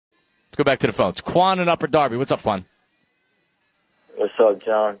Let's go back to the phones. Quan in Upper Darby. What's up, Quan? What's up,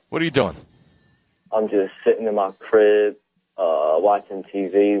 John? What are you doing? I'm just sitting in my crib, watching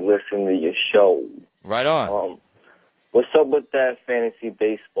TV, listening to your show. Right on. What's up with that fantasy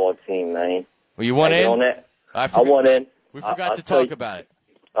baseball team, man? Well, you want in? On that? I want in. We forgot to talk about it.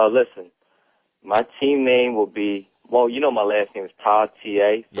 Listen, my team name will be, well, you know my last name is Todd,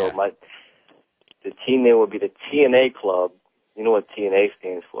 T.A., so Yeah. the team name will be the TNA Club. You know what TNA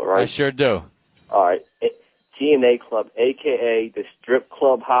stands for, right? I sure do. All right. TNA Club, a.k.a. the Strip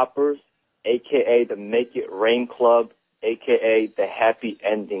Club Hoppers, a.k.a. the Make It Rain Club, a.k.a. the Happy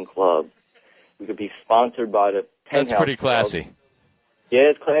Ending Club. We could be sponsored by the Penthouse That's pretty classy. Club. Yeah,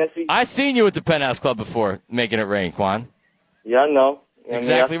 it's classy. I seen you at the Penthouse Club before, making it rain, Quan. Yeah, I know.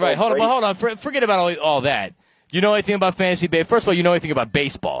 Exactly right. Hold on. Forget about all that. You know anything about fantasy baseball? First of all, you know anything about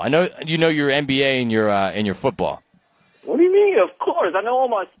baseball? I know you know your NBA and your football. What do you mean? Of course, I know all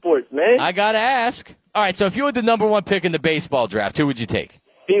my sports, man. I gotta ask. All right, so if you were the number one pick in the baseball draft, who would you take?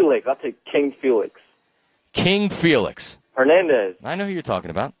 Felix. I'll take King Felix. King Felix. Hernandez. I know who you're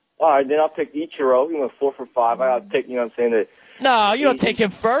talking about. All right, then I'll pick Ichiro. He went 4 for 5. I gotta take, you know what I'm saying? No, you don't take him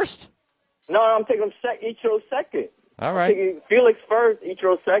first. No, I'm taking him Ichiro second. All right. I'm taking Felix first,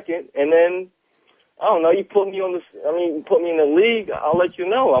 Ichiro second, and then I don't know. You put me on put me in the league. I'll let you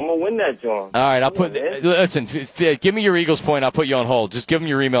know. I'm gonna win that, John. All right, listen. Give me your Eagles point. I'll put you on hold. Just give them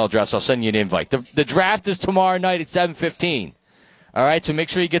your email address. I'll send you an invite. The draft is tomorrow night at 7:15. All right, so make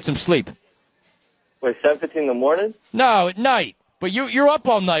sure you get some sleep. Wait, 7:15 in the morning? No, at night. But you're up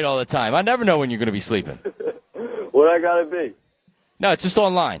all night all the time. I never know when you're going to be sleeping. What I gotta be? No, it's just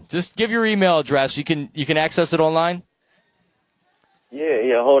online. Just give your email address. You can access it online.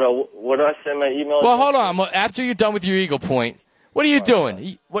 Yeah. Hold on. What do I send my email? Well, hold on. After you're done with your Eagle point, what are you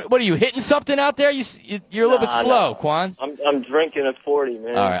doing? What are you hitting something out there? You're a little bit slow, Quan. I'm drinking a 40,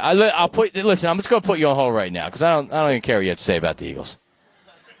 man. All right. I'll put. Listen, I'm just going to put you on hold right now because I don't even care what you have to say about the Eagles.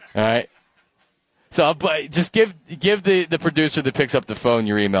 All right. So, just give the producer that picks up the phone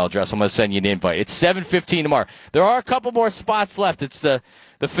your email address. I'm going to send you an invite. It's 7:15 tomorrow. There are a couple more spots left. It's the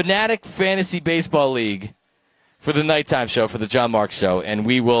Fanatic Fantasy Baseball League for the nighttime show, for the John Marks Show, and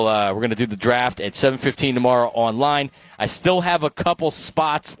we're going to do the draft at 7:15 tomorrow online. I still have a couple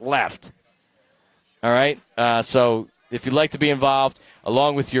spots left. All right? So if you'd like to be involved,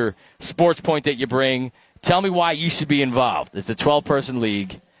 along with your sports point that you bring, tell me why you should be involved. It's a 12-person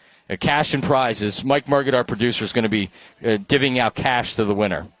league. Cash and prizes. Mike Murgett, our producer, is going to be divvying out cash to the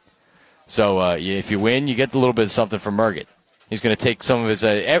winner. So if you win, you get a little bit of something from Murgett. He's going to take some of his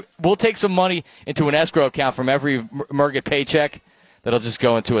we'll take some money into an escrow account from every Murgett paycheck. That'll just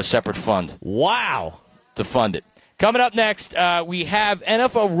go into a separate fund. Wow. To fund it. Coming up next, we have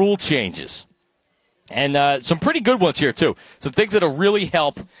NFL rule changes. And some pretty good ones here, too. Some things that'll really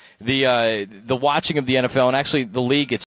help the watching of the NFL and actually the league itself.